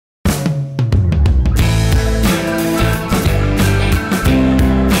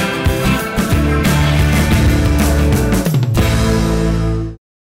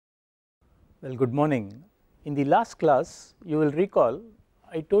Well, good morning. In the last class, you will recall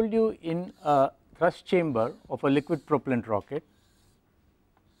I told you in a thrust chamber of a liquid propellant rocket,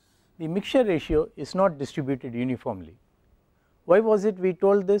 the mixture ratio is not distributed uniformly. Why was it we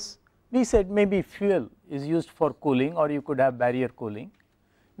told this? We said maybe fuel is used for cooling, or you could have barrier cooling.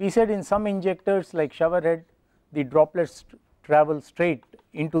 We said in some injectors like shower head, the droplets travel straight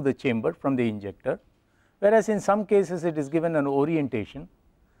into the chamber from the injector, whereas in some cases it is given an orientation.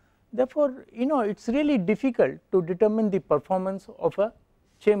 Therefore, it is really difficult to determine the performance of a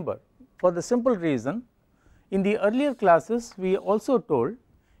chamber, for the simple reason in the earlier classes we also told,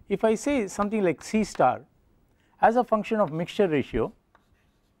 if I say something like C star as a function of mixture ratio,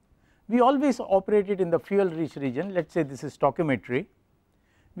 we always operate it in the fuel rich region. Let us say this is stoichiometry,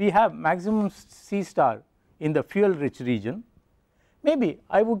 we have maximum C star in the fuel rich region. Maybe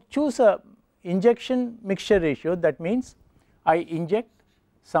I would choose a injection mixture ratio, that means I inject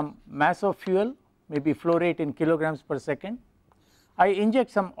some mass of fuel, maybe flow rate in kilograms per second, I inject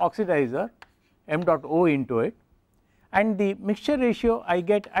some oxidizer m dot O into it, and the mixture ratio I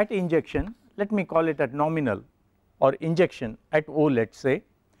get at injection, let me call it at nominal or injection at O, let us say,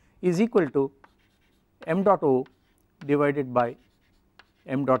 is equal to m dot O divided by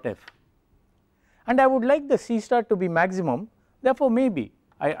m dot F, and I would like the C star to be maximum. Therefore, maybe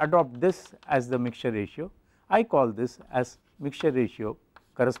I adopt this as the mixture ratio. I call this as mixture ratio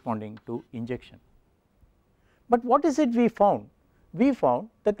corresponding to injection. But what is it we found? We found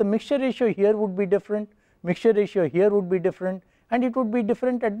that the mixture ratio here would be different, mixture ratio here would be different, and it would be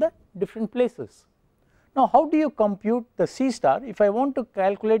different at the different places. Now, how do you compute the C star? If I want to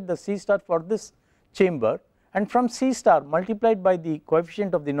calculate the C star for this chamber, and from C star multiplied by the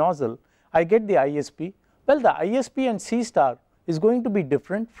coefficient of the nozzle, I get the ISP. Well, the ISP and C star is going to be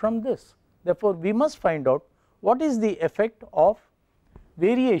different from this. Therefore, we must find out what is the effect of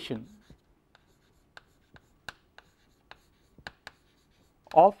variation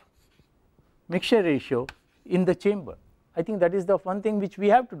of mixture ratio in the chamber. I think that is the one thing which we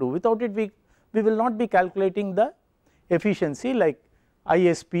have to do. Without it, we will not be calculating the efficiency like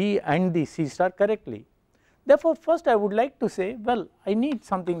ISP and the C star correctly. Therefore, first I would like to say, well, I need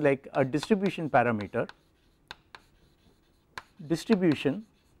something like a distribution parameter, distribution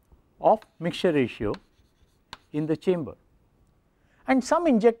of mixture ratio in the chamber. And some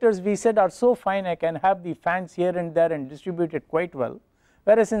injectors we said are so fine, I can have the fans here and there and distribute it quite well,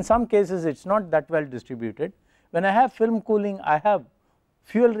 whereas in some cases it is not that well distributed. When I have film cooling, I have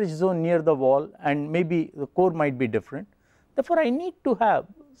fuel rich zone near the wall and maybe the core might be different. Therefore, I need to have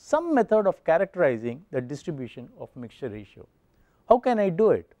some method of characterizing the distribution of mixture ratio. How can I do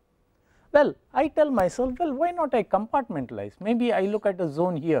it? Well, I tell myself, well, why not I compartmentalize? Maybe I look at a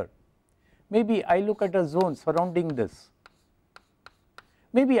zone here, maybe I look at a zone surrounding this,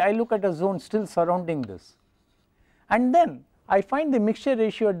 maybe I look at a zone still surrounding this, and then I find the mixture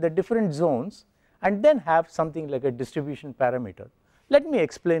ratio at the different zones and then have something like a distribution parameter. Let me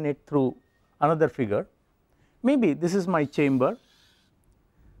explain it through another figure. Maybe this is my chamber,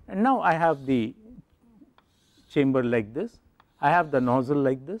 and now I have the chamber like this, I have the nozzle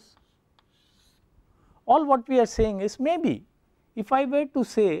like this. All what we are saying is, maybe if I were to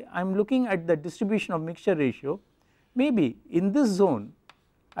say I am looking at the distribution of mixture ratio, maybe in this zone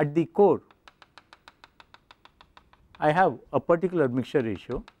at the core I have a particular mixture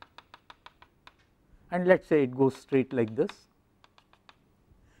ratio, and let us say it goes straight like this.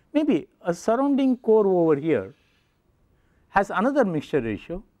 Maybe a surrounding core over here has another mixture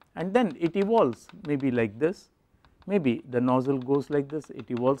ratio, and then it evolves maybe like this, maybe the nozzle goes like this, it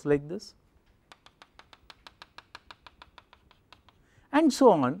evolves like this, and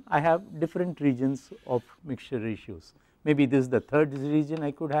so on. I have different regions of mixture ratios. Maybe this is the third region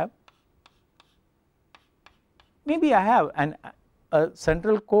I could have. Maybe I have a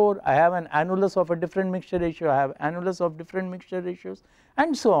central core, I have an annulus of a different mixture ratio, I have annulus of different mixture ratios,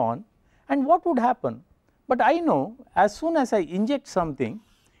 and so on. And what would happen? But I know as soon as I inject something,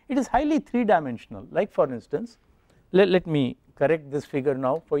 it is highly three dimensional. Like for instance, let me correct this figure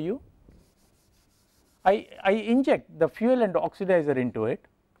now for you. I inject the fuel and oxidizer into it.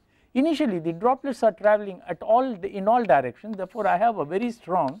 Initially the droplets are traveling in all directions, therefore I have a very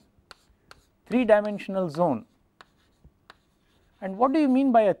strong three dimensional zone. And what do you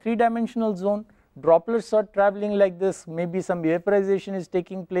mean by a three dimensional zone? Droplets are traveling like this, maybe some vaporization is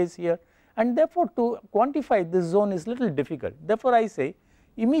taking place here, and therefore to quantify this zone is little difficult. Therefore, I say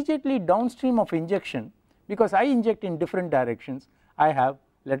immediately downstream of injection, because I inject in different directions, I have,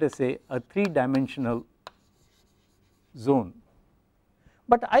 let us say, a three dimensional zone.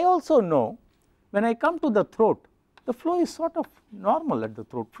 But I also know when I come to the throat, the flow is sort of normal at the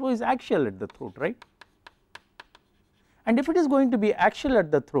throat, flow is axial at the throat, right. And if it is going to be axial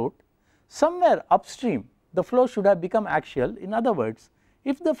at the throat, somewhere upstream the flow should have become axial. In other words,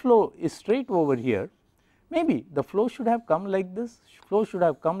 if the flow is straight over here, maybe the flow should have come like this, flow should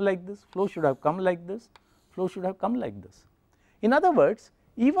have come like this, flow should have come like this, flow should have come like this. In other words,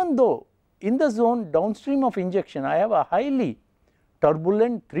 even though in the zone downstream of injection I have a highly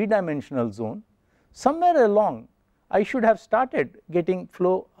turbulent 3-dimensional zone, somewhere along I should have started getting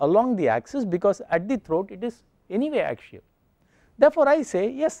flow along the axis, because at the throat it is anyway axial. Therefore, I say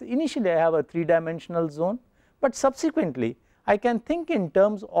yes, initially I have a 3-dimensional zone, but subsequently I can think in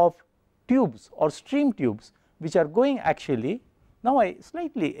terms of tubes or stream tubes which are going axially. Now I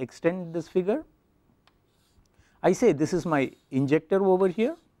slightly extend this figure. I say this is my injector over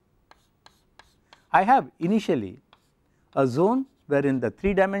here. I have initially a zone wherein the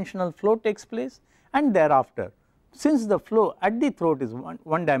 3-dimensional flow takes place, and thereafter, since the flow at the throat is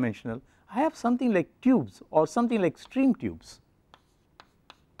one dimensional, I have something like tubes or something like stream tubes.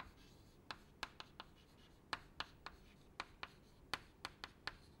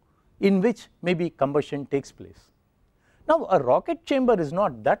 In which maybe combustion takes place. Now a rocket chamber is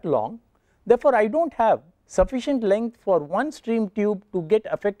not that long, therefore I do not have sufficient length for one stream tube to get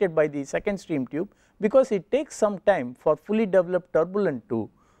affected by the second stream tube, because it takes some time for fully developed turbulent to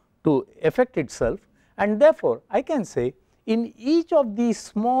affect itself, and therefore I can say in each of these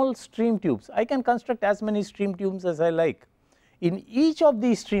small stream tubes I can construct as many stream tubes as I like. In each of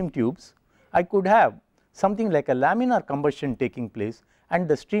these stream tubes I could have something like a laminar combustion taking place, and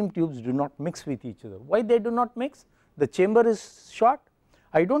the stream tubes do not mix with each other. Why they do not mix? The chamber is short,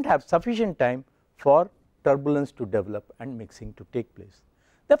 I do not have sufficient time for turbulence to develop and mixing to take place.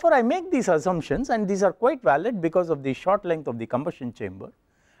 Therefore, I make these assumptions, and these are quite valid because of the short length of the combustion chamber,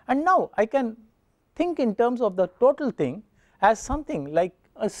 and now I can think in terms of the total thing as something like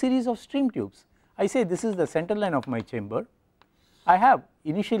a series of stream tubes. I say this is the center line of my chamber. I have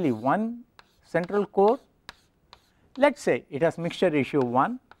initially one central core. Let us say it has mixture ratio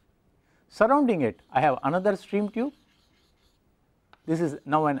 1, surrounding it I have another stream tube. This is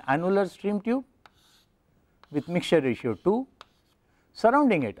now an annular stream tube with mixture ratio 2,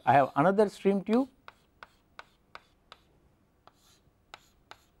 surrounding it I have another stream tube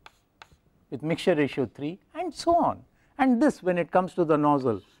with mixture ratio 3, and so on. And this, when it comes to the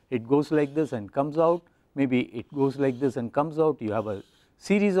nozzle, it goes like this and comes out, maybe it goes like this and comes out. You have a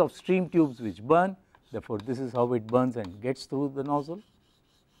series of stream tubes which burn. Therefore, this is how it burns and gets through the nozzle.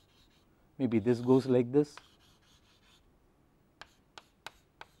 Maybe this goes like this,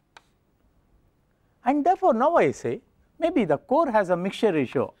 and therefore, now I say maybe the core has a mixture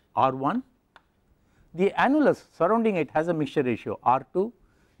ratio R1, the annulus surrounding it has a mixture ratio R2,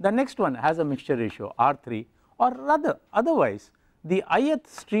 the next one has a mixture ratio R3, or rather otherwise the ith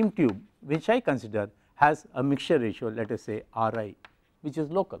stream tube which I consider has a mixture ratio, let us say Ri, which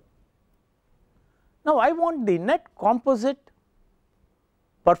is local. Now I want the net composite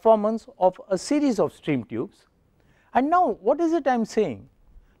performance of a series of stream tubes, and now what is it I am saying?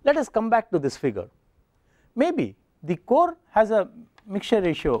 Let us come back to this figure. Maybe the core has a mixture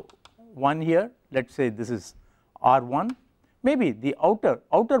ratio 1 here, let us say this is R1, maybe the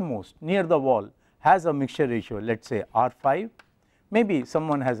outermost near the wall has a mixture ratio, let us say R5, maybe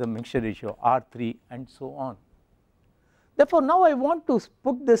someone has a mixture ratio R3, and so on. Therefore, now I want to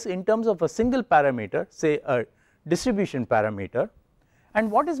put this in terms of a single parameter, say a distribution parameter,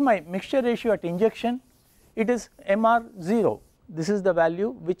 and what is my mixture ratio at injection? It is MR0. This is the value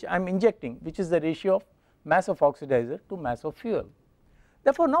which I am injecting, which is the ratio of mass of oxidizer to mass of fuel.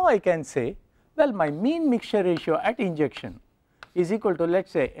 Therefore, now I can say, well, my mean mixture ratio at injection is equal to, let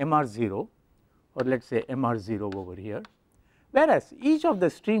us say MR0, or let us say MR0 over here, whereas each of the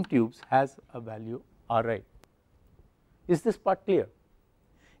stream tubes has a value Ri. Is this part clear?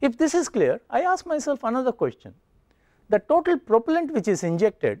 If this is clear, I ask myself another question. The total propellant which is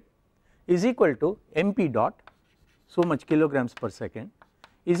injected is equal to mp dot, so much kilograms per second,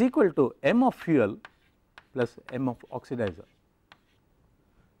 is equal to m of fuel plus m of oxidizer.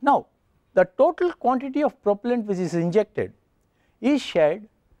 Now the total quantity of propellant which is injected is shared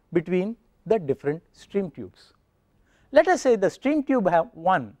between the different stream tubes. Let us say the stream tube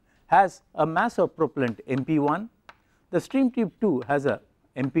 1 has a mass of propellant mp1, the stream tube 2 has a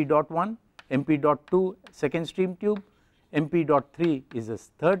mp dot 1, mp dot 2 second stream tube, mp dot 3 is a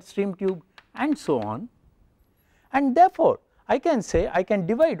third stream tube, and so on. And therefore, I can say I can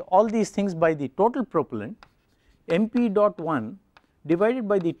divide all these things by the total propellant. mp dot 1 divided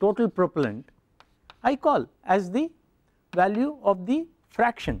by the total propellant I call as the value of the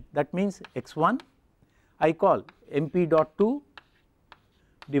fraction, that means x1, I call mp dot 2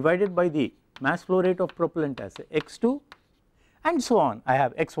 divided by the mass flow rate of propellant as x2, and so on. I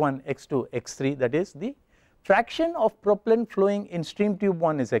have x1, x2, x3, that is the fraction of propellant flowing in stream tube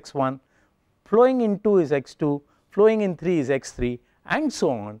 1 is x1, flowing in 2 is x2, flowing in 3 is x3, and so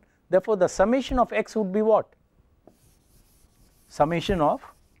on. Therefore, the summation of x would be what? Summation of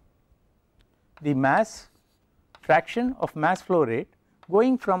the mass fraction of mass flow rate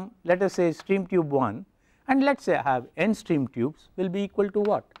going from, let us say, stream tube 1, and let us say I have n stream tubes, will be equal to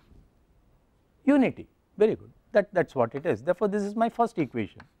what? Unity. Very good, that is what it is. Therefore, this is my first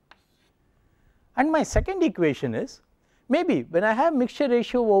equation. And my second equation is, maybe when I have mixture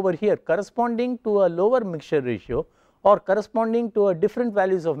ratio over here corresponding to a lower mixture ratio or corresponding to a different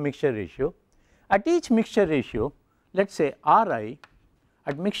values of mixture ratio, at each mixture ratio, let us say Ri,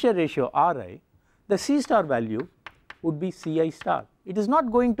 at mixture ratio Ri, the C star value would be Ci star. It is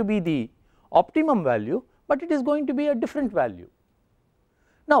not going to be the optimum value, but it is going to be a different value.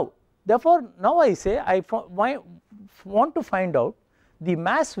 Now, therefore, now I say I want to find out the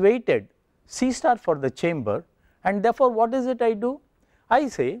mass weighted C star for the chamber, and therefore, what is it I do? I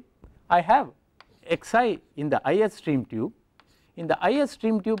say I have Xi in the ith stream tube, in the ith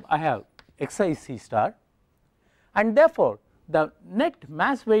stream tube I have Xi C star, and therefore, the net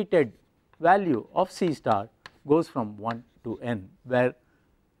mass weighted value of C star goes from 1 to n, where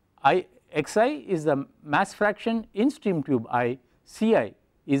Xi is the mass fraction in stream tube I, Ci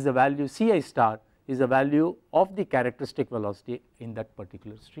is the value, Ci star is the value of the characteristic velocity in that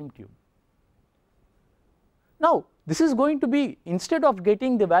particular stream tube. Now, this is going to be, instead of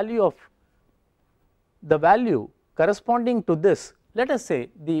getting the value corresponding to this, let us say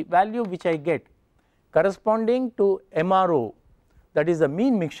the value which I get corresponding to MRO, that is the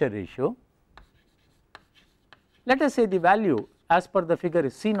mean mixture ratio, let us say the value as per the figure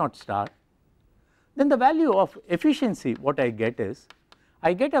is C naught star, then the value of efficiency what I get is,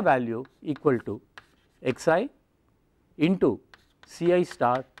 I get a value equal to Xi into Ci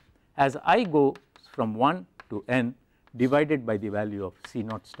star as I go from 1 to n divided by the value of C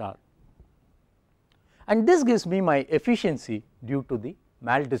naught star, and this gives me my efficiency due to the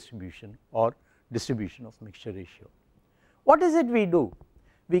maldistribution or distribution of mixture ratio. What is it we do?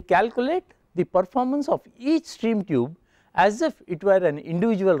 We calculate the performance of each stream tube as if it were an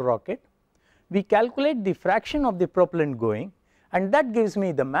individual rocket. We calculate the fraction of the propellant going, and that gives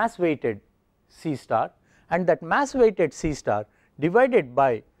me the mass weighted C star, and that mass weighted C star divided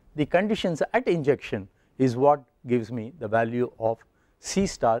by the conditions at injection is what gives me the value of C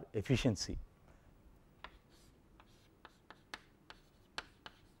star efficiency.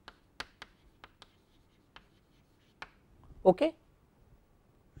 Okay?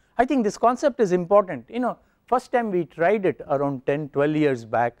 I think this concept is important. First time we tried it around 10-12 years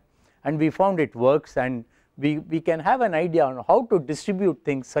back, and we found it works, and we can have an idea on how to distribute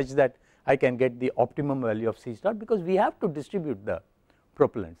things such that I can get the optimum value of C star, because we have to distribute the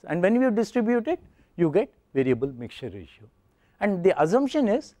propellants, and when you distribute it you get variable mixture ratio. And the assumption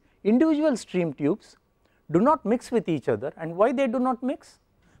is individual stream tubes do not mix with each other, and why they do not mix?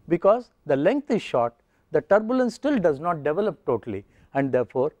 Because the length is short, the turbulence still does not develop totally, and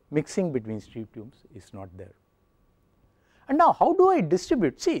therefore mixing between stream tubes is not there. And now how do I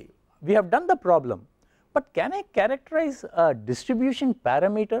distribute? See, we have done the problem, but can I characterize a distribution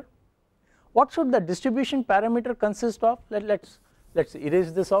parameter? What should the distribution parameter consist of? Let's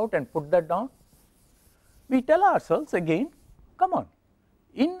erase this out and put that down. We tell ourselves again, come on,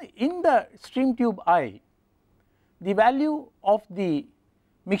 in the stream tube I, the value of the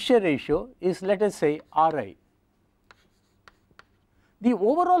mixture ratio is, let us say, Ri. The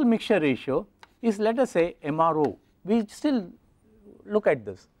overall mixture ratio is, let us say, MRO. We still look at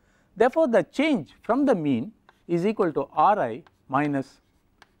this. Therefore, the change from the mean is equal to Ri minus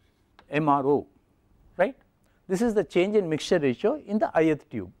MRO, right? This is the change in mixture ratio in the ith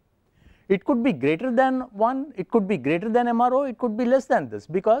tube. It could be greater than 1, it could be greater than MRO, it could be less than this,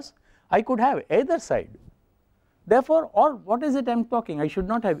 because I could have either side. Therefore, or what is it I am talking? I should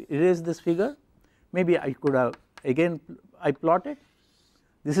not have erased this figure. Maybe I could have, again I plot it.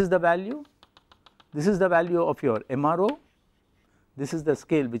 This is the value. This is the value of your MRO. This is the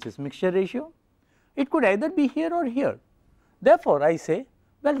scale which is mixture ratio. It could either be here or here. Therefore, I say,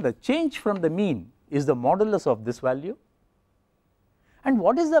 well, the change from the mean is the modulus of this value. And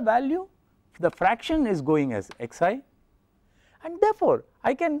what is the value? The fraction is going as Xi, and therefore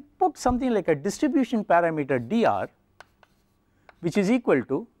I can put something like a distribution parameter dr, which is equal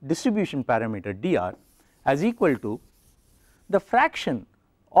to distribution parameter dr as equal to the fraction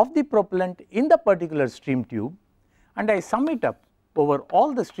of the propellant in the particular stream tube, and I sum it up over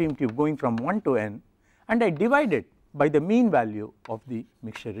all the stream tube going from 1 to n, and I divide it by the mean value of the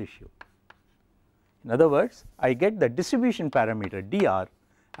mixture ratio. In other words, I get the distribution parameter dr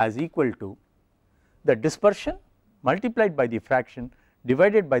as equal to the dispersion multiplied by the fraction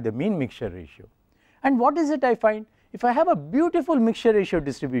divided by the mean mixture ratio. And what is it I find? If I have a beautiful mixture ratio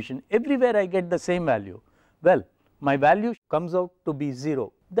distribution, everywhere I get the same value, well, my value comes out to be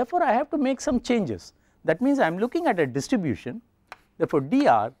 0. Therefore, I have to make some changes. That means I am looking at a distribution, therefore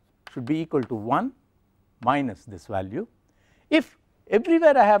dr should be equal to 1 minus this value. If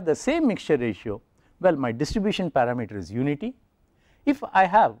everywhere I have the same mixture ratio, well, my distribution parameter is unity. If I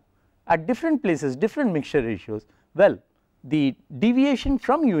have at different places different mixture ratios, well, the deviation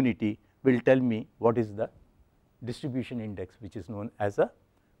from unity will tell me what is the distribution index, which is known as a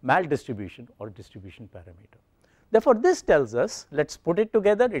maldistribution or distribution parameter. Therefore, this tells us, let us put it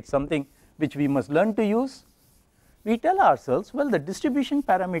together, it is something which we must learn to use. We tell ourselves, well, the distribution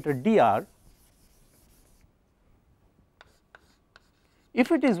parameter dr,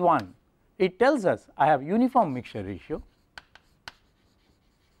 if it is 1, it tells us I have uniform mixture ratio,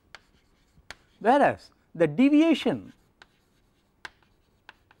 whereas the deviation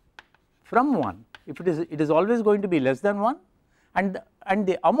from 1, if it is always going to be less than 1, and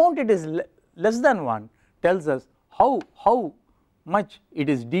the amount it is less than 1 tells us how much it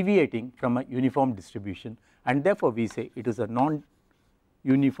is deviating from a uniform distribution, and therefore we say it is a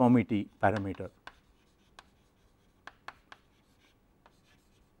non-uniformity parameter.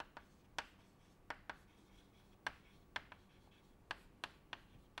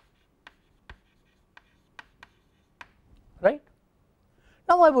 Right.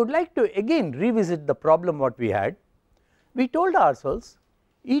 Now, I would like to again revisit the problem what we had. We told ourselves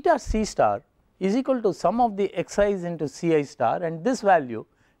eta c star is equal to sum of the xi's into ci star, and this value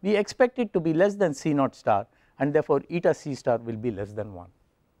we expect it to be less than c naught star, and therefore eta c star will be less than 1.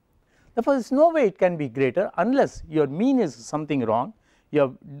 Therefore, there is no way it can be greater unless your mean is something wrong, you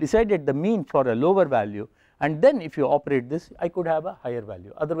have decided the mean for a lower value, and then if you operate this I could have a higher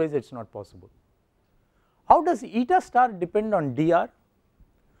value, otherwise it is not possible. How does eta star depend on dr?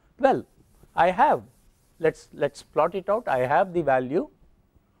 Well, I have, let's plot it out. I have the value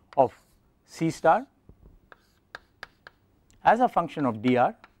of c star as a function of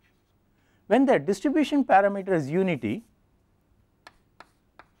dr. When the distribution parameter is unity,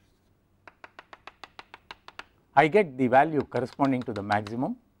 I get the value corresponding to the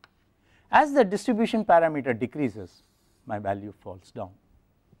maximum. As the distribution parameter decreases, my value falls down.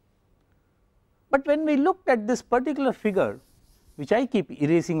 But when we looked at this particular figure, which I keep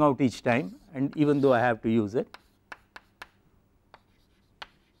erasing out each time, and even though I have to use it,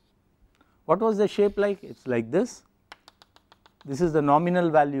 what was the shape like? It is like this. This is the nominal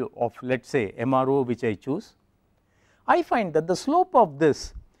value of, let us say, MRO which I choose. I find that the slope of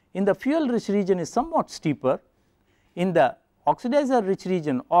this in the fuel rich region is somewhat steeper, in the oxidizer rich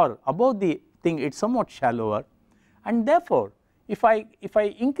region or above the thing it is somewhat shallower, and therefore, if I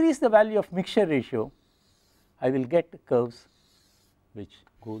increase the value of mixture ratio, I will get curves which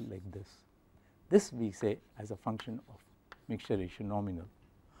go like this. This we say as a function of mixture ratio nominal.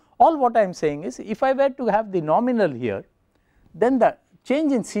 All what I am saying is, if I were to have the nominal here, then the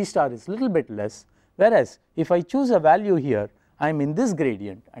change in C star is little bit less, whereas if I choose a value here, I am in this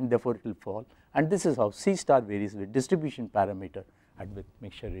gradient and therefore it will fall, and this is how C star varies with distribution parameter and with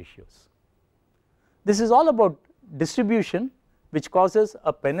mixture ratios. This is all about distribution which causes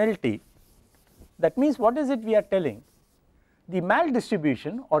a penalty. That means, what is it we are telling? The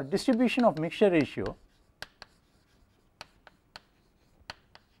maldistribution or distribution of mixture ratio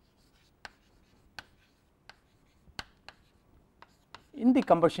in the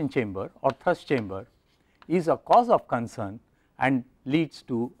combustion chamber or thrust chamber is a cause of concern and leads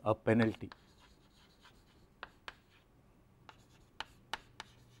to a penalty.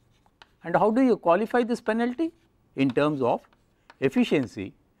 And how do you qualify this penalty? In terms of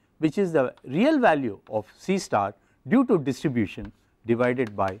efficiency, which is the real value of C star due to distribution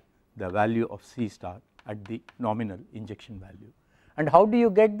divided by the value of C star at the nominal injection value. And how do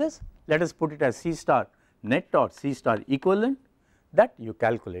you get this? Let us put it as C star net or C star equivalent, that you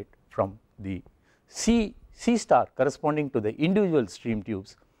calculate from the C star corresponding to the individual stream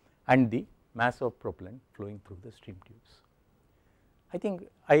tubes and the mass of propellant flowing through the stream tubes. I think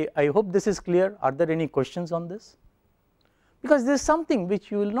I hope this is clear. Are there any questions on this? Because this is something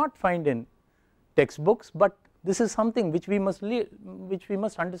which you will not find in textbooks, but this is something which we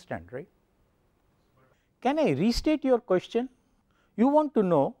must understand, right? Can I restate your question? You want to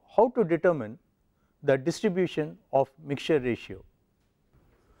know how to determine the distribution of mixture ratio.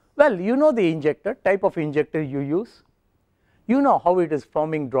 Well, you know the injector, type of injector you you know how it is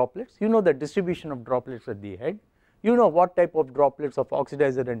forming droplets, you know the distribution of droplets at the head, you know what type of droplets of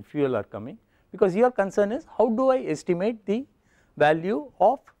oxidizer and fuel are coming, because your concern is how do I estimate the value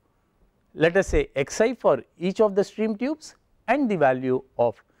of, let us say, Xi for each of the stream tubes and the value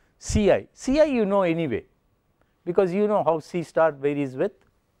of Ci. Ci you know anyway, because you know how C star varies with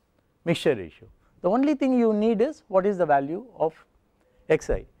mixture ratio. The only thing you need is what is the value of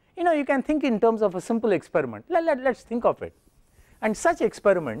Xi. You know, you can think in terms of a simple experiment. Let's think of it. And such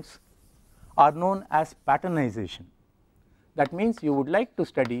experiments are known as patternization. That means you would like to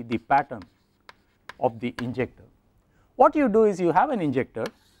study the pattern of the injector. What you do is you have an injector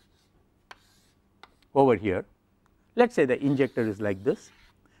over here. Let's say the injector is like this.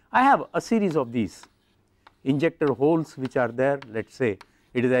 I have a series of these injector holes which are there. Let's say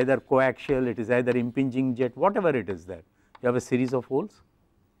it is either coaxial, it is either impinging jet, whatever it is there. You have a series of holes.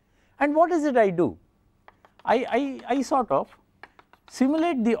 And what is it I do? I sort of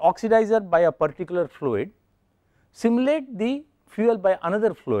simulate the oxidizer by a particular fluid, simulate the fuel by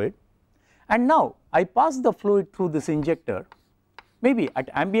another fluid, and now I pass the fluid through this injector, maybe at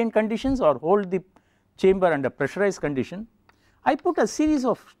ambient conditions or hold the chamber under pressurized condition. I put a series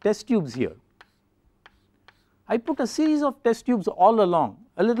of test tubes here. I put a series of test tubes all along,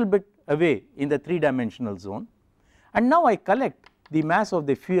 a little bit away in the 3-dimensional zone, and now I collect the mass of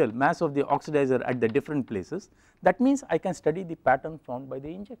the fuel, mass of the oxidizer at the different places. That means I can study the pattern formed by the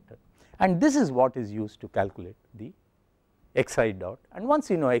injector, and this is what is used to calculate the Xi dot, and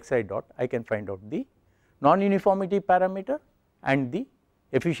once you know Xi dot, I can find out the non-uniformity parameter and the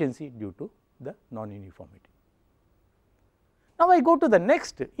efficiency due to the non-uniformity. Now I go to the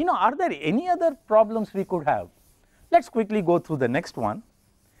next, you know, are there any other problems we could have? Let us quickly go through the next one,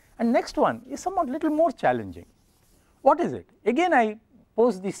 and next one is somewhat little more challenging. What is it? Again I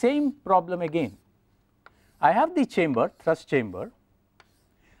pose the same problem again. I have the chamber, thrust chamber,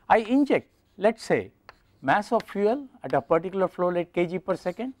 I inject, let us say, mass of fuel at a particular flow rate kg per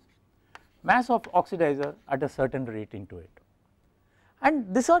second, mass of oxidizer at a certain rate into it,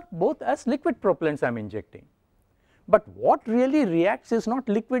 and these are both as liquid propellants I am injecting. But what really reacts is not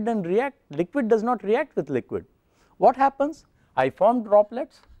liquid and react, liquid does not react with liquid. What happens? I form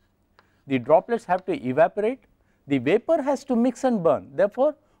droplets, the droplets have to evaporate, the vapor has to mix and burn.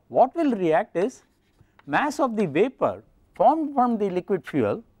 Therefore, what will react is mass of the vapor formed from the liquid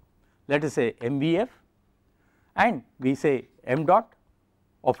fuel, let us say MVF, and we say m dot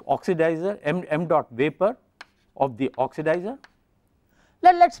of oxidizer, m dot vapor of the oxidizer.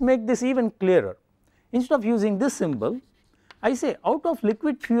 Let us make this even clearer. Instead of using this symbol, I say out of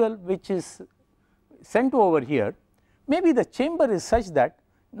liquid fuel which is sent over here, maybe the chamber is such that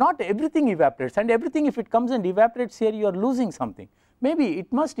not everything evaporates, and everything, if it comes and evaporates here, you are losing something. Maybe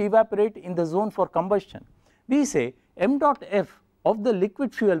it must evaporate in the zone for combustion. We say m dot f of the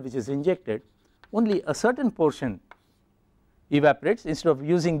liquid fuel which is injected, only a certain portion evaporates. Instead of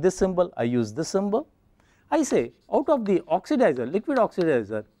using this symbol, I use this symbol. I say out of the oxidizer, liquid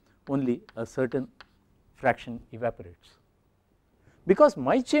oxidizer, only a certain fraction evaporates. Because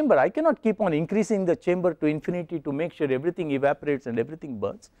my chamber, I cannot keep on increasing the chamber to infinity to make sure everything evaporates and everything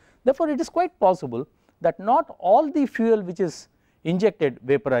burns. Therefore, it is quite possible that not all the fuel which is injected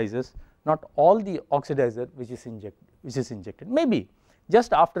vaporizes, not all the oxidizer which is injected. Maybe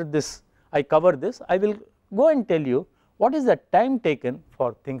just after this I cover this, I will go and tell you what is the time taken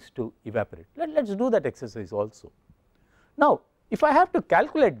for things to evaporate. Let us do that exercise also. Now, if I have to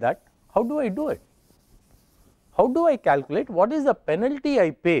calculate that, how do I do it? How do I calculate what is the penalty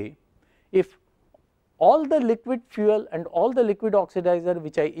I pay if all the liquid fuel and all the liquid oxidizer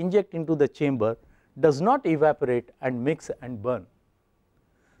which I inject into the chamber does not evaporate and mix and burn?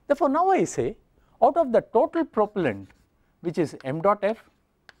 Therefore, now I say out of the total propellant which is m dot f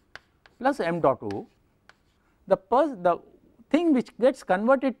plus m dot o, the thing which gets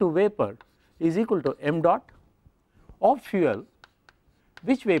converted to vapor is equal to m dot of fuel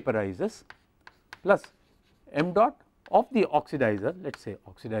which vaporizes plus m dot of the oxidizer, let us say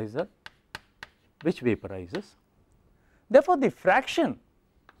oxidizer which vaporizes. Therefore, the fraction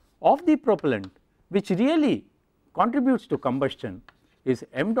of the propellant which really contributes to combustion is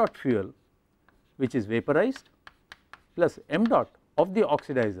m dot fuel which is vaporized plus m dot of the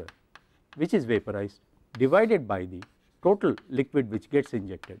oxidizer which is vaporized divided by the total liquid which gets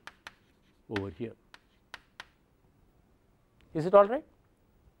injected over here. Is it all right?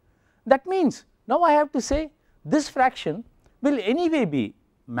 That means now I have to say this fraction will anyway be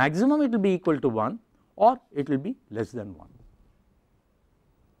maximum, it will be equal to 1 or it will be less than 1.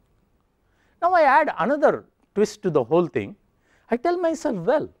 Now I add another twist to the whole thing. I tell myself,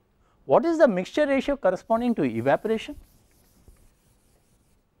 well, what is the mixture ratio corresponding to evaporation?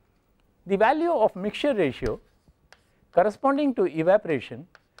 the value of mixture ratio corresponding to evaporation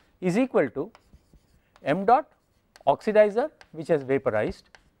is equal to m dot oxidizer which has vaporized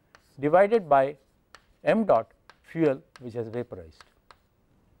divided by m dot fuel which has vaporized.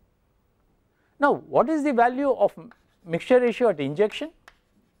 Now, what is the value of mixture ratio at injection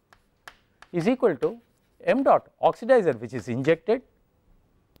is equal to m dot oxidizer which is injected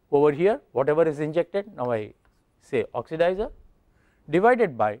over here, whatever is injected, now I say oxidizer,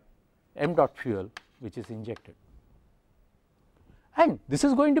 divided by m dot fuel which is injected. And this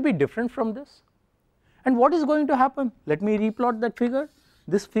is going to be different from this. And what is going to happen? Let me replot that figure.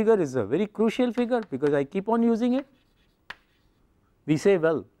 This figure is a very crucial figure because I keep on using it. We say,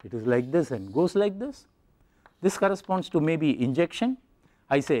 well, it is like this and goes like this. This corresponds to maybe injection.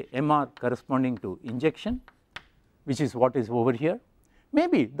 I say MR corresponding to injection, which is what is over here.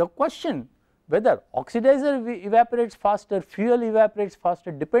 Maybe the question whether oxidizer evaporates faster, fuel evaporates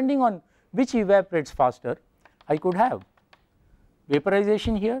faster, depending on which evaporates faster, I could have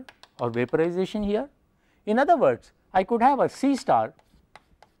vaporization here or vaporization here. In other words, I could have a C star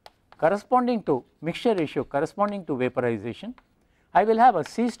corresponding to mixture ratio corresponding to vaporization. I will have a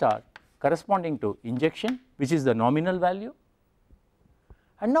C star corresponding to injection, which is the nominal value.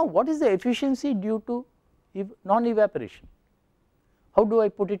 And now what is the efficiency due to non-evaporation? How do I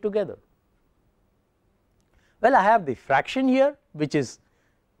put it together? Well, I have the fraction here which is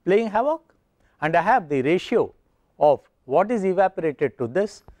playing havoc, and I have the ratio of what is evaporated to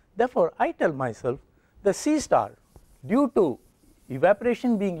this. Therefore, I tell myself the C star due to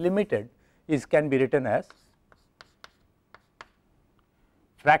evaporation being limited can be written as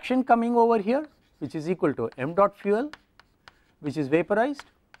fraction coming over here which is equal to m dot fuel which is vaporized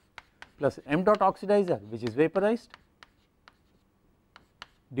plus m dot oxidizer which is vaporized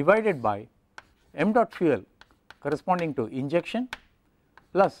divided by m dot fuel corresponding to injection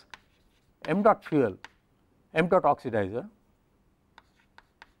plus m dot fuel m dot oxidizer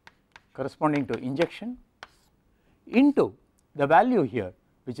corresponding to injection into the value here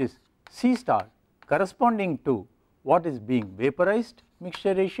which is C star corresponding to what is being vaporized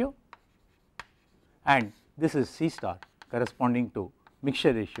mixture ratio, and this is C star corresponding to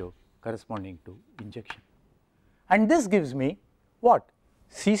mixture ratio corresponding to injection. And this gives me what?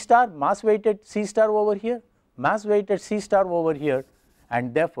 C star, mass weighted C star over here, mass weighted C star over here,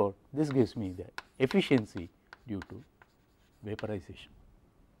 and therefore this gives me the efficiency due to vaporization.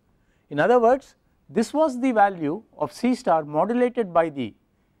 In other words, this was the value of C star modulated by the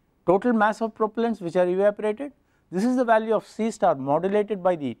total mass of propellants which are evaporated. This is the value of C star modulated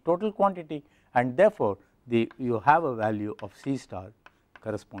by the total quantity, and therefore you have a value of C star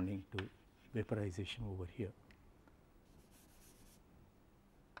corresponding to vaporization over here.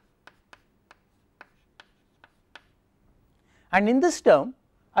 And in this term,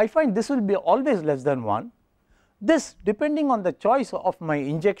 I find this will be always less than 1. This, depending on the choice of my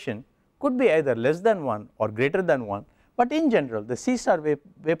injection, could be either less than 1 or greater than 1, but in general the C star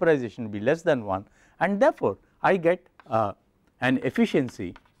vaporization will be less than 1, and therefore I get an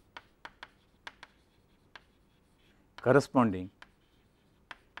efficiency corresponding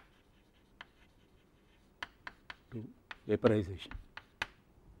to vaporization.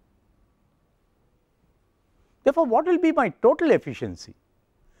 Therefore, what will be my total efficiency?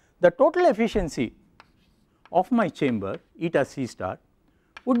 The total efficiency of my chamber eta C star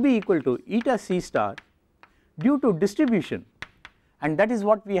would be equal to eta C star due to distribution, and that is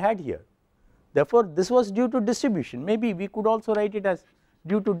what we had here. Therefore, this was due to distribution. Maybe we could also write it as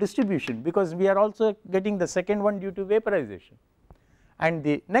due to distribution because we are also getting the second one due to vaporization, and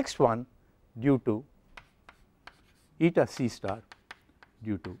the next one due to eta C star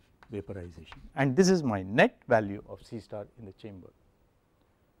due to vaporization, and this is my net value of C star in the chamber.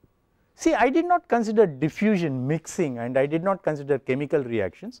 See, I did not consider diffusion, mixing, and I did not consider chemical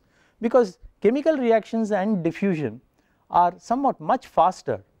reactions because chemical reactions and diffusion are somewhat much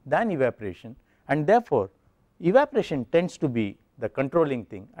faster than evaporation, and therefore evaporation tends to be the controlling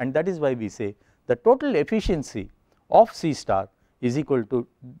thing, and that is why we say the total efficiency of C star is equal to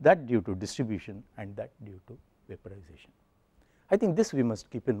that due to distribution and that due to vaporization. I think this we must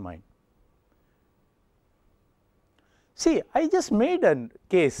keep in mind. See, I just made a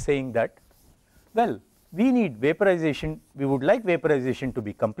case saying that, well, we need vaporization, we would like vaporization to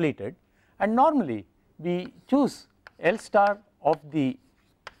be completed, and normally we choose L star of the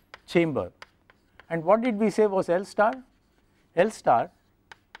chamber, and what did we say was L star? L star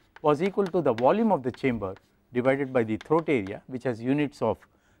was equal to the volume of the chamber divided by the throat area, which has units of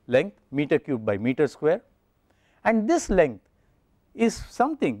length meter cube by meter square, and this length is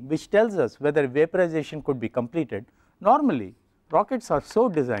something which tells us whether vaporization could be completed. Normally rockets are so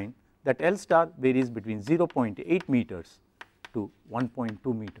designed that L star varies between 0.8 meters to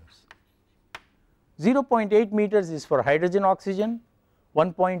 1.2 meters. 0.8 meters is for hydrogen oxygen,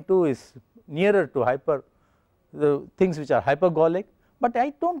 1.2 is nearer to the things which are hypergolic, but I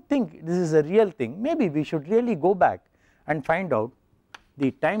do not think this is a real thing. Maybe we should really go back and find out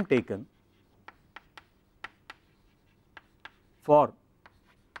the time taken for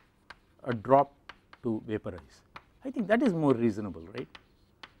a drop to vaporize. I think that is more reasonable, right?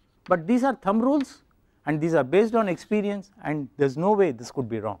 But these are thumb rules and these are based on experience, and there is no way this could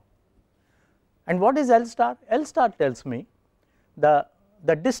be wrong. And what is L star? L star tells me the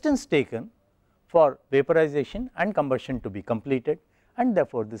distance taken for vaporization and combustion to be completed, and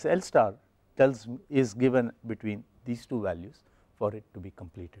therefore this L star is given between these two values for it to be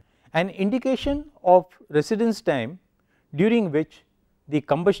completed. An indication of residence time during which the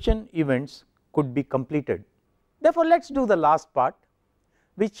combustion events could be completed. Therefore, let us do the last part,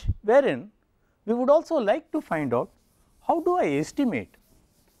 wherein we would also like to find out how do I estimate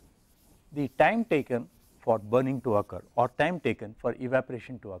the time taken for burning to occur or time taken for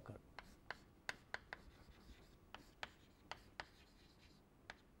evaporation to occur.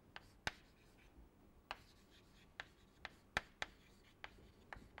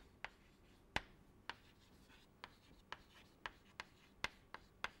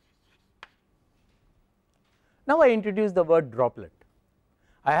 Now I introduce the word droplet.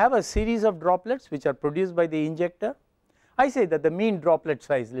 I have a series of droplets which are produced by the injector. I say that the mean droplet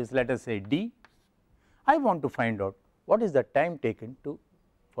size is, let us say, d. I want to find out what is the time taken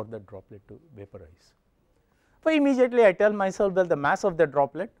for the droplet to vaporize. So immediately I tell myself, well, the mass of the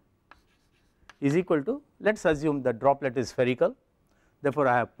droplet is equal to, let us assume the droplet is spherical, therefore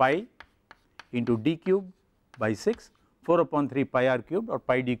I have pi into d cube by 6, 4 upon 3 pi r cubed, or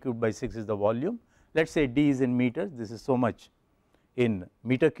pi d cubed by 6 is the volume. Let us say d is in meters, this is so much in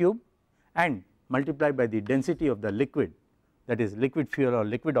meter cube, and multiplied by the density of the liquid, that is liquid fuel or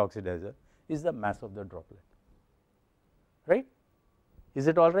liquid oxidizer, is the mass of the droplet, right? Is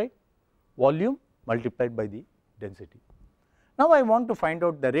it all right? Volume multiplied by the density. Now I want to find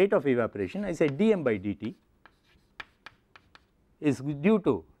out the rate of evaporation. I say dm by dt is due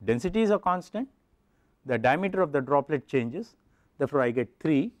to density is a constant, the diameter of the droplet changes, therefore I get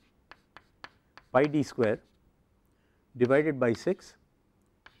 3 pi d square divided by 6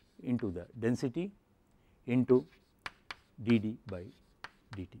 into the density into dd by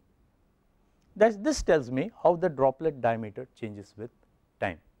dt. This tells me how the droplet diameter changes with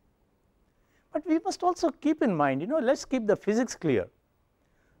time. But we must also keep in mind, let us keep the physics clear.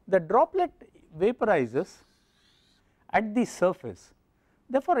 The droplet vaporizes at the surface,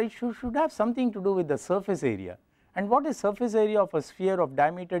 therefore it should have something to do with the surface area. And what is surface area of a sphere of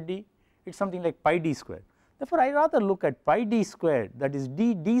diameter d? It is something like pi d square. Therefore, I rather look at pi d squared, that is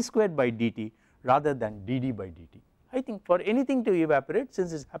d squared by dt, rather than dd by dt. I think for anything to evaporate,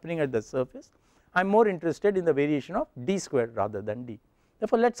 since it is happening at the surface, I am more interested in the variation of d squared rather than d.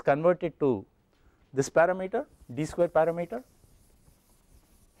 Therefore, let us convert it to this parameter, d square parameter.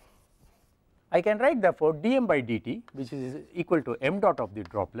 I can write therefore dm by dt, which is equal to m dot of the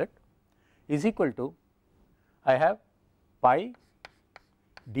droplet, is equal to, I have pi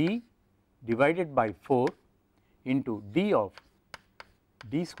d divided by 4 into d of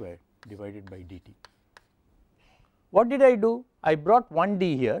d square divided by dt. What did I do? I brought one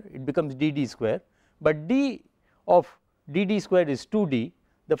d here, it becomes dd square, but d of dd square is 2d,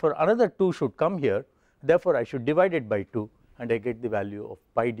 therefore another 2 should come here, therefore I should divide it by 2 and I get the value of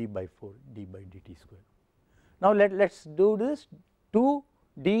pi d by 4 d by dt square. Now let us do this,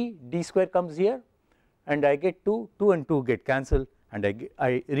 2d square comes here and I get 2 and 2 get cancelled, and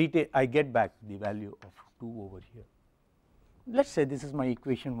I get back the value of 2 over here. Let us say this is my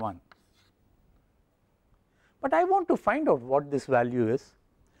equation 1, but I want to find out what this value is.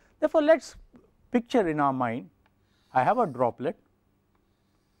 Therefore, let us picture in our mind, I have a droplet,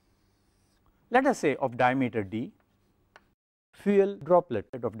 let us say of diameter d, fuel droplet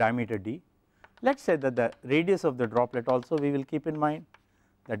of diameter d. Let us say that the radius of the droplet also we will keep in mind,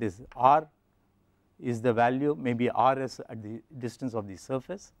 that is r is the value, maybe rs at the distance of the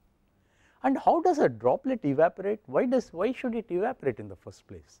surface. And how does a droplet evaporate? Why should it evaporate in the first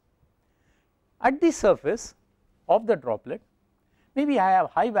place? At the surface of the droplet, maybe I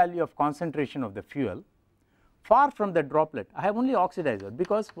have high value of concentration of the fuel. Far from the droplet, I have only oxidizer,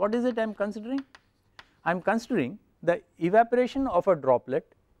 because what is it I am considering? I am considering the evaporation of a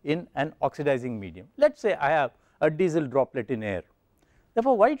droplet in an oxidizing medium. Let us say I have a diesel droplet in air.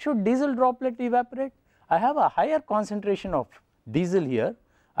 Therefore, why should diesel droplet evaporate? I have a higher concentration of diesel here,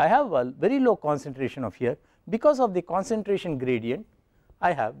 I have a very low concentration of here. Because of the concentration gradient,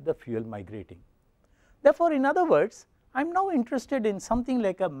 I have the fuel migrating. Therefore, in other words, I am now interested in something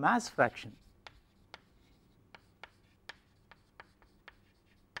like a mass fraction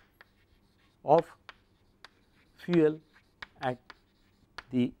of fuel at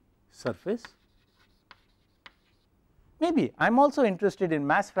the surface. Maybe I am also interested in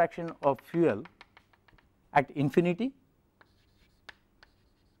mass fraction of fuel at infinity.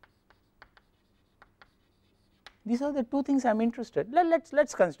 These are the two things I am interested.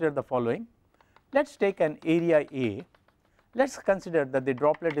 Let's consider the following. Let's take an area A. Let's consider that the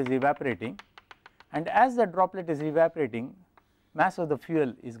droplet is evaporating, and as the droplet is evaporating, mass of the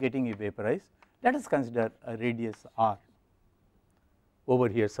fuel is getting vaporized. Let us consider a radius r. Over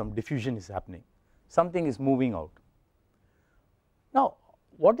here some diffusion is happening, something is moving out. Now,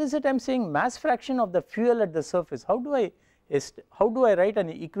 what is it I am saying? Mass fraction of the fuel at the surface. How do I write an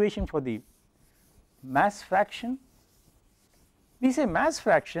equation for the mass fraction? We say mass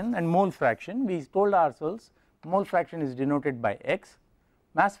fraction and mole fraction. We told ourselves mole fraction is denoted by x,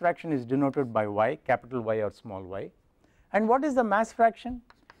 mass fraction is denoted by y, capital Y or small y. And what is the mass fraction?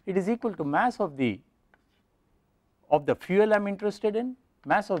 It is equal to mass of the fuel I am interested in,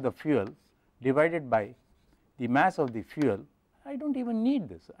 mass of the fuel divided by the mass of the fuel. I do not even need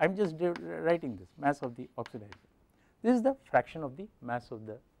this, I am just writing this, mass of the oxidizer. This is the fraction of the mass of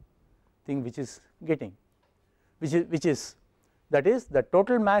the thing which is getting, that is the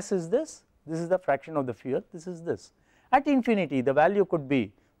total mass is this is the fraction of the fuel, this is this. At infinity the value could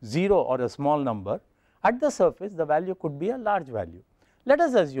be 0 or a small number, at the surface the value could be a large value. Let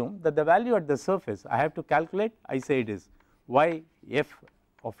us assume that the value at the surface I have to calculate, I say it is y f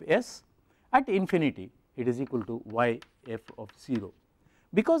of s, at infinity it is equal to y f of 0.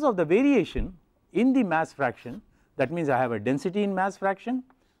 Because of the variation in the mass fraction, that means I have a density in mass fraction,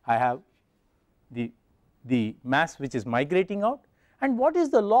 I have the mass which is migrating out, and what is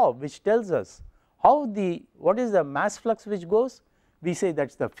the law which tells us how what is the mass flux which goes? We say that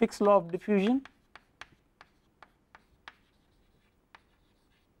is the Fick's law of diffusion.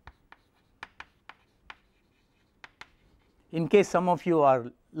 In case some of you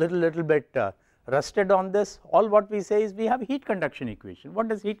are little bit rusted on this, all what we say is we have heat conduction equation. What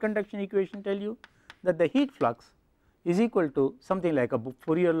does heat conduction equation tell you? That the heat flux is equal to something like a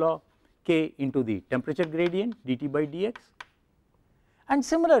Fourier law, k into the temperature gradient dt by dx. And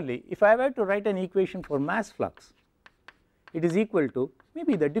similarly, if I were to write an equation for mass flux, it is equal to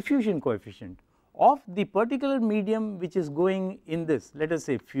maybe the diffusion coefficient of the particular medium which is going in this, let us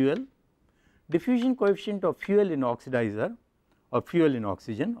say fuel, diffusion coefficient of fuel in oxidizer or fuel in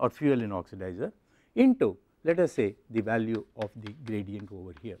oxygen or fuel in oxidizer into, let us say, the value of the gradient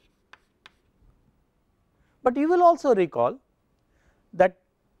over here. But you will also recall that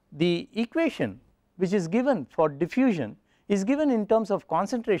the equation which is given for diffusion is given in terms of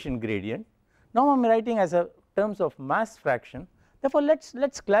concentration gradient. Now I am writing as a terms of mass fraction. Therefore,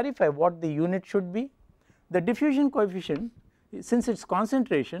 let's clarify what the unit should be. The diffusion coefficient, since its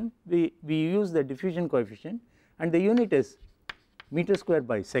concentration, we use the diffusion coefficient, and the unit is meter square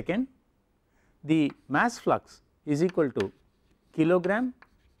by second. The mass flux is equal to kilogram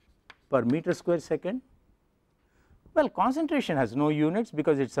per meter square second. Well, concentration has no units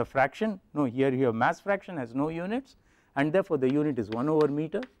because it is a fraction. No, here mass fraction has no units, and therefore the unit is 1 over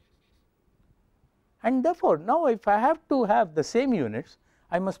meter. And therefore, now if I have to have the same units,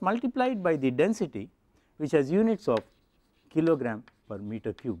 I must multiply it by the density which has units of kilogram per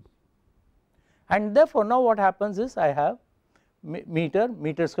meter cube. And therefore, now what happens is I have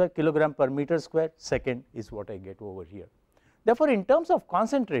meter square, kilogram per meter square second is what I get over here. Therefore, in terms of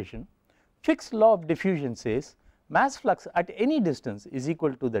concentration, Fick's law of diffusion says mass flux at any distance is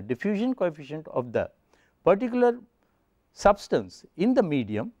equal to the diffusion coefficient of the particular substance in the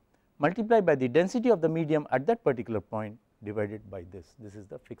medium multiplied by the density of the medium at that particular point divided by this. This is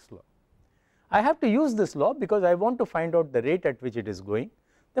the Fick's law. I have to use this law because I want to find out the rate at which it is going.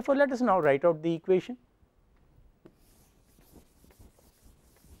 Therefore, let us now write out the equation.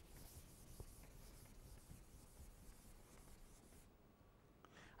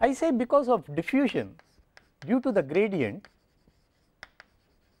 I say because of diffusion due to the gradient,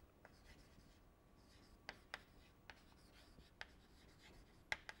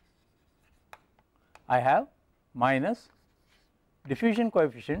 I have minus diffusion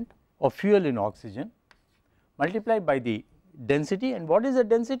coefficient of fuel in oxygen multiplied by the density. And what is the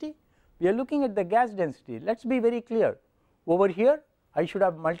density? We are looking at the gas density. Let us be very clear. Over here I should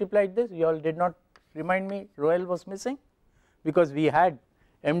have multiplied this. You all did not remind me, rho L was missing because we had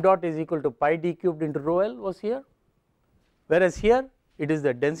m dot is equal to pi d cubed into rho L was here, whereas here it is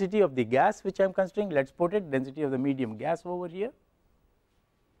the density of the gas which I am considering. Let us put it density of the medium gas over here.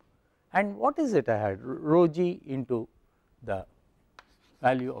 and what is it I had, rho g into the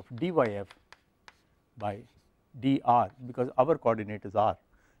value of dyf by dr, because our coordinate is r.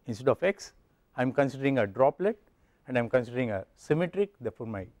 Instead of x, I am considering a droplet and I am considering a symmetric, therefore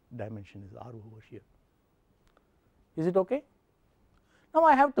my dimension is r over here. Is it okay? Now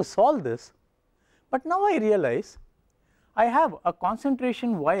I have to solve this, but now I realize I have a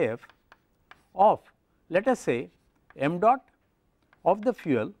concentration yf of, let us say, m dot of the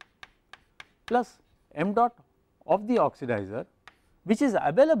fuel plus m dot of the oxidizer, which is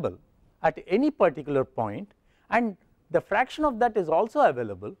available at any particular point, and the fraction of that is also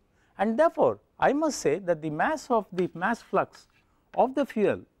available, and therefore I must say that the mass flux of the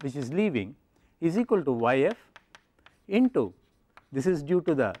fuel which is leaving is equal to yf into, this is due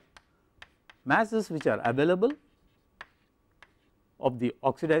to the masses which are available of the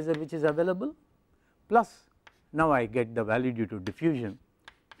oxidizer which is available, plus now I get the value due to diffusion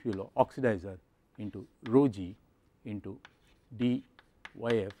fuel oxidizer into rho g into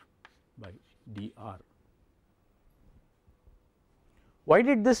dyf by dr. Why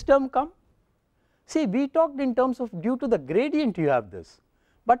did this term come? See, we talked in terms of due to the gradient you have this,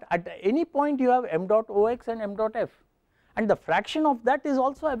 but at any point you have m dot ox and m dot f, and the fraction of that is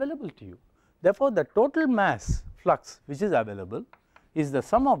also available to you. Therefore, the total mass flux which is available is the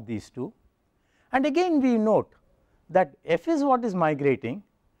sum of these two, and again we note that f is what is migrating,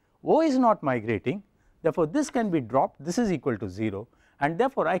 O is not migrating, therefore this can be dropped, this is equal to 0, and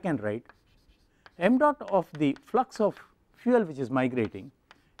therefore I can write m dot of the flux of fuel which is migrating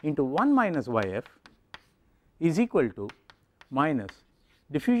into 1 minus yf is equal to minus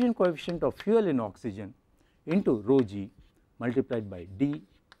diffusion coefficient of fuel in oxygen into rho g multiplied by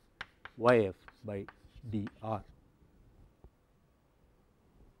dyf by dr.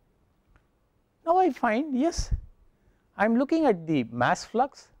 Now I find, yes, I am looking at the mass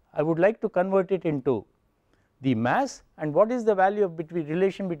flux, I would like to convert it into the mass, and what is the value of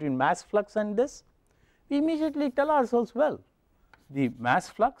relation between mass flux and this? We immediately tell ourselves, well, the mass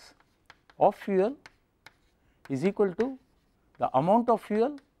flux of fuel is equal to the amount of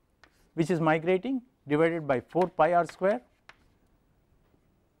fuel which is migrating divided by 4 pi r square.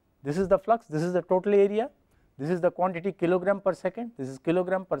 This is the flux, this is the total area, this is the quantity kilogram per second, this is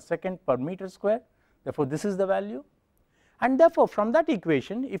kilogram per second per meter square, therefore this is the value, and therefore from that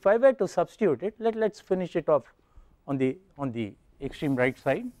equation if I were to substitute it, let us finish it off on the extreme right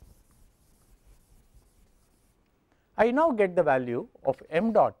side. I now get the value of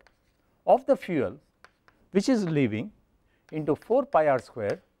m dot of the fuel which is leaving into 4 pi r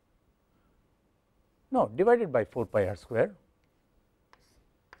square, no, divided by 4 pi r square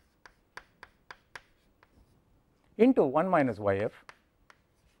into 1 minus yf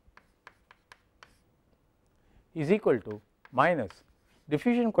is equal to minus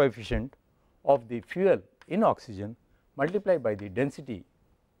diffusion coefficient of the fuel in oxygen multiplied by the density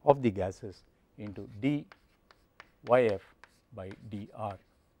of the gases into dyf by dr.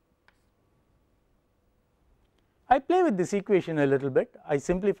 I play with this equation a little bit, I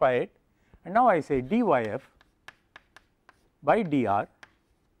simplify it, and now I say dyf by dr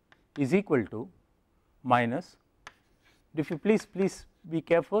is equal to minus, if you please be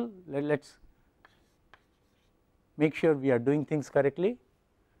careful, let us make sure we are doing things correctly,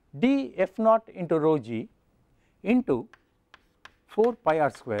 df naught into rho g into 4 pi r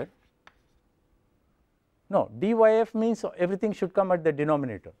square, no, dyf means everything should come at the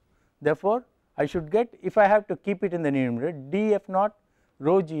denominator, therefore I should get, if I have to keep it in the numerator, df naught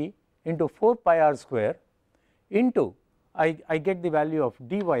rho g into 4 pi r square into I get the value of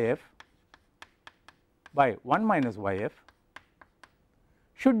dyf by 1 minus yf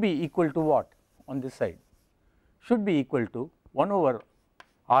should be equal to what on this side, should be equal to 1 over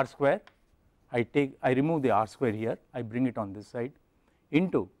r square, I remove the r square here, I bring it on this side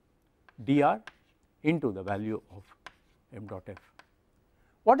into dr into the value of m dot f.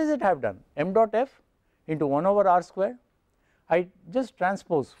 What is it I have done? M dot f into 1 over r square, I just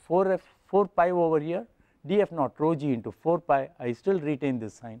transpose 4 pi over here, df naught rho g into 4 pi, I still retain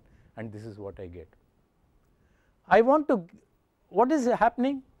this sign, and this is what I get. I want to, what is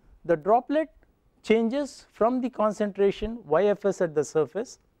happening? The droplet changes from the concentration yfs at the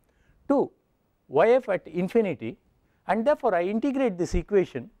surface to yf at infinity, and therefore I integrate this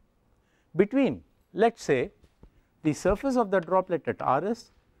equation between, let us say, the surface of the droplet at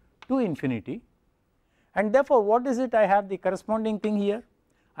rs to infinity, and therefore what is it I have the corresponding thing here?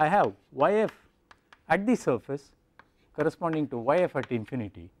 I have yf at the surface corresponding to yf at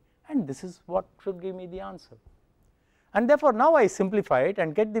infinity, and this is what should give me the answer. And therefore now I simplify it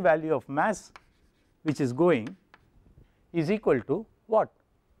and get the value of mass which is going is equal to what?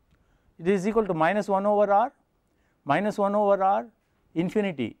 it is equal to minus 1 over r, minus 1 over r,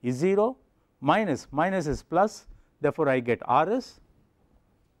 infinity is 0, minus is plus, therefore I get Rs.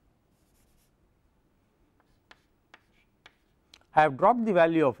 I have dropped the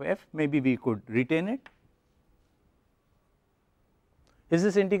value of f, maybe we could retain it. Is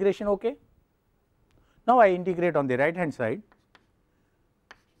this integration okay? Now I integrate on the right hand side,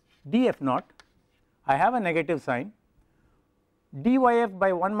 df naught, I have a negative sign, dyf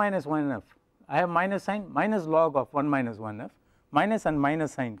by 1 minus 1f, I have minus sign, minus log of 1 minus 1f, minus and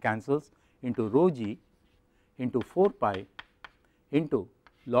minus sign cancels into rho g into 4 pi into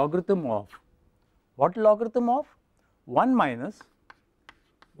logarithm of, what logarithm of? 1 minus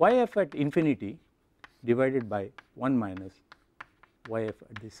yf at infinity divided by 1 minus yf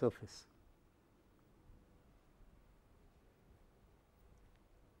at the surface.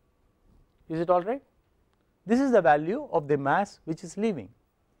 Is it all right? This is the value of the mass which is leaving,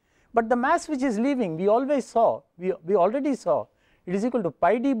 but the mass which is leaving we always saw, we already saw it is equal to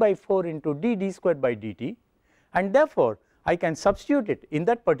pi d by 4 into d squared by dt, and therefore I can substitute it in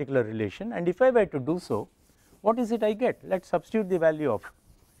that particular relation, and if I were to do so, what is it I get? Let us substitute the value of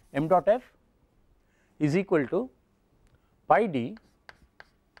m dot f is equal to pi d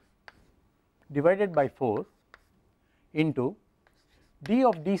divided by 4 into d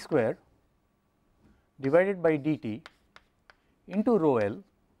of d square divided by dt into rho l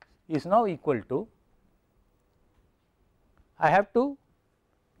is now equal to, I have to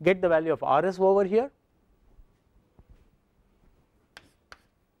get the value of Rs over here,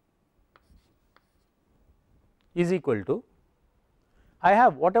 is equal to, I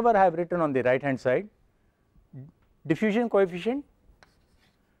have whatever I have written on the right hand side, diffusion coefficient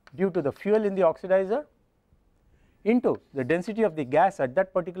due to the fuel in the oxidizer into the density of the gas at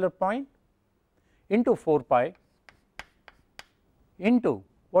that particular point into 4 pi into,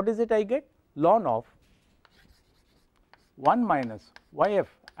 what is it I get? Ln of 1 minus yf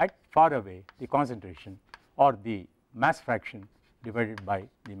at far away, the concentration or the mass fraction divided by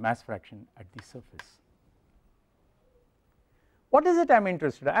the mass fraction at the surface. What is it I am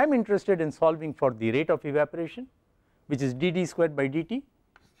interested in? I am interested in solving for the rate of evaporation, which is dd squared by dt,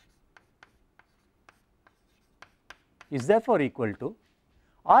 is therefore equal to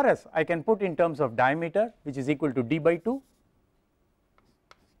Rs I can put in terms of diameter, which is equal to d by 2,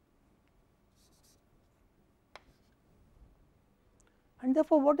 and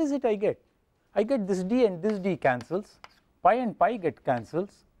therefore what is it I get? I get this d and this d cancels, pi and pi get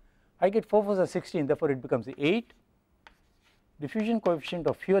cancels, I get 4 4s are 16, therefore it becomes 8, diffusion coefficient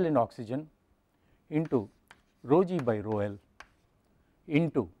of fuel in oxygen into rho g by rho l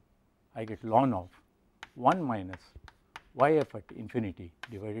into, I get ln of 1 minus yf at infinity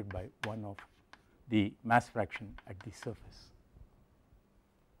divided by 1 of the mass fraction at the surface.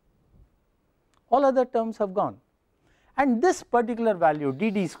 All other terms have gone, and this particular value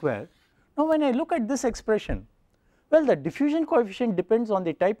dd square, now when I look at this expression, well, the diffusion coefficient depends on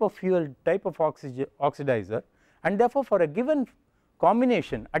the type of fuel, type of oxidizer, and therefore for a given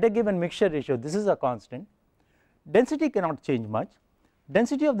combination at a given mixture ratio, this is a constant, density cannot change much,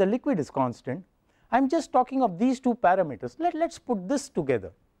 density of the liquid is constant. I am just talking of these two parameters. Let us put this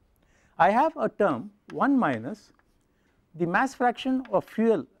together. I have a term 1 minus the mass fraction of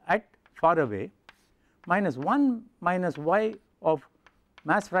fuel at far away minus 1 minus y of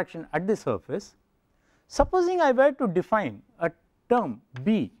mass fraction at the surface. Supposing I were to define a term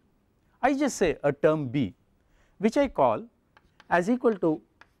b, I just say a term b, which I call as equal to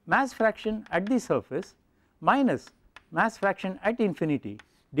mass fraction at the surface minus mass fraction at infinity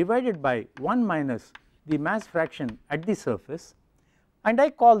divided by 1 minus the mass fraction at the surface, and I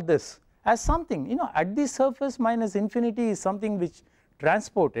call this as something, at the surface minus infinity is something which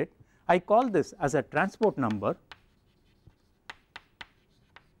transported, I call this as a transport number,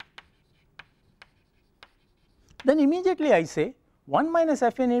 then immediately I say 1 minus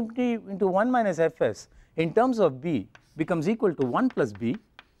f infinity into 1 minus fs in terms of b becomes equal to 1 plus b,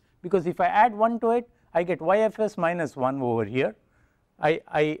 because if I add 1 to it I get yfs minus 1 over here.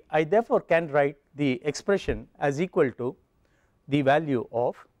 I therefore can write the expression as equal to the value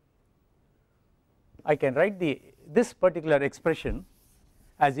of, I can write this particular expression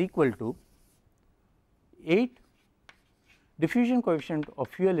as equal to 8 diffusion coefficient of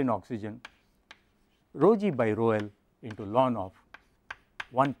fuel in oxygen rho g by rho l into ln of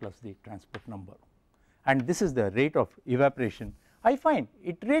 1 plus the transport number, and this is the rate of evaporation. I find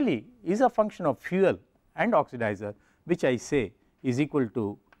it really is a function of fuel and oxidizer, which I say is equal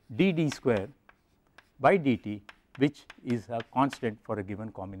to dd square by dt, which is a constant for a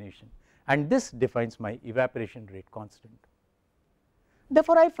given combination, and this defines my evaporation rate constant.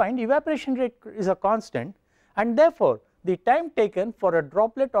 Therefore, I find evaporation rate is a constant, and therefore, the time taken for a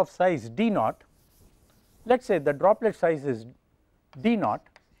droplet of size d naught, let us say the droplet size is d naught,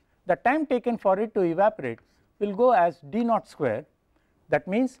 the time taken for it to evaporate will go as d naught square. That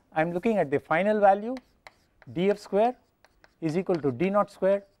means I am looking at the final value df square is equal to d naught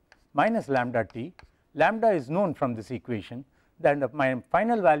square minus lambda t. Lambda is known from this equation, then my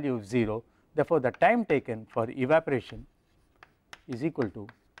final value is 0. Therefore, the time taken for evaporation is equal to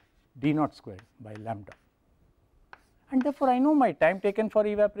d naught square by lambda, and therefore, I know my time taken for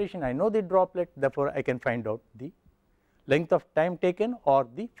evaporation, I know the droplet, therefore, I can find out the length of time taken or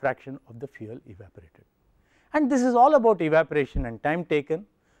the fraction of the fuel evaporated. And this is all about evaporation and time taken.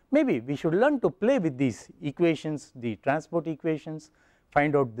 Maybe we should learn to play with these equations, the transport equations,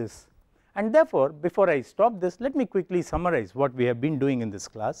 find out this. And therefore, before I stop this, let me quickly summarize what we have been doing in this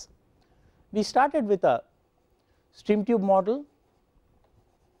class. We started with a stream tube model.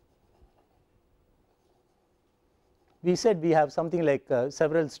 We said we have something like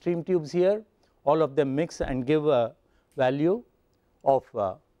several stream tubes here, all of them mix and give a value of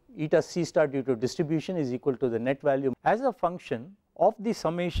eta c star due to distribution is equal to the net value as a function of the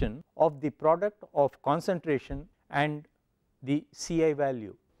summation of the product of concentration and the Ci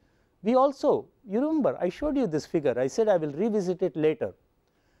value. We also, you remember I showed you this figure, I said I will revisit it later.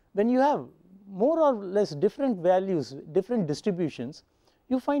 When you have more or less different values, different distributions,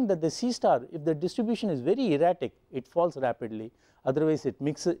 you find that the C star, if the distribution is very erratic, it falls rapidly, otherwise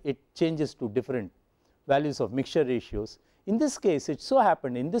it changes to different values of mixture ratios. In this case, it so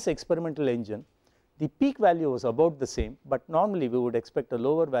happened in this experimental engine, the peak value was about the same, but normally we would expect a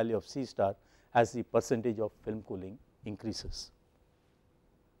lower value of C star as the percentage of film cooling increases.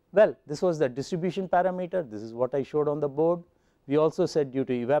 Well, this was the distribution parameter, this is what I showed on the board. We also said due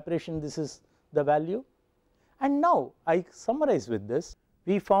to evaporation this is the value, and now I summarize with this.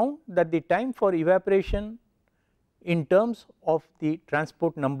 We found that the time for evaporation in terms of the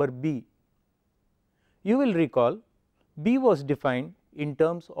transport number B, you will recall B was defined in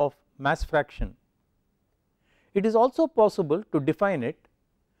terms of mass fraction. It is also possible to define it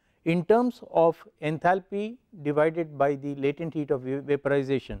in terms of enthalpy divided by the latent heat of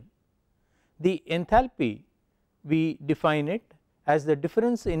vaporization. The enthalpy, we define it as the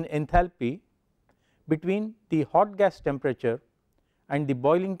difference in enthalpy between the hot gas temperature and the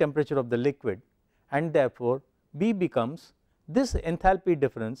boiling temperature of the liquid, and therefore, B becomes this enthalpy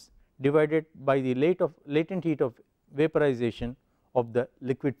difference divided by the latent heat of vaporization of the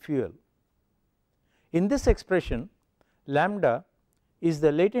liquid fuel. In this expression, lambda is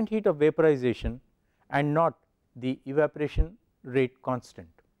the latent heat of vaporization and not the evaporation rate constant.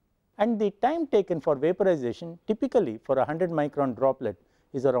 And the time taken for vaporization typically for a 100 micron droplet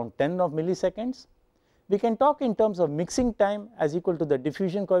is around 10 of milliseconds. We can talk in terms of mixing time as equal to the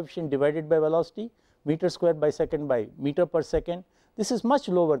diffusion coefficient divided by velocity, meter square by second by meter per second. This is much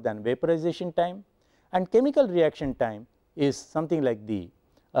lower than vaporization time, and chemical reaction time is something like the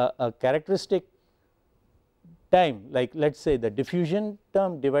a characteristic time, like let us say the diffusion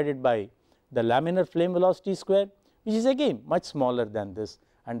term divided by the laminar flame velocity square, which is again much smaller than this,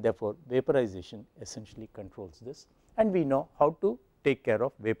 and therefore, vaporization essentially controls this, and we know how to take care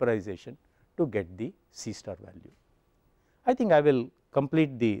of vaporization to get the C star value. I think I will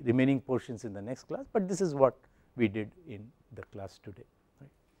complete the remaining portions in the next class, but this is what we did in the class today. Right.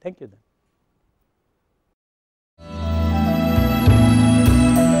 Thank you then.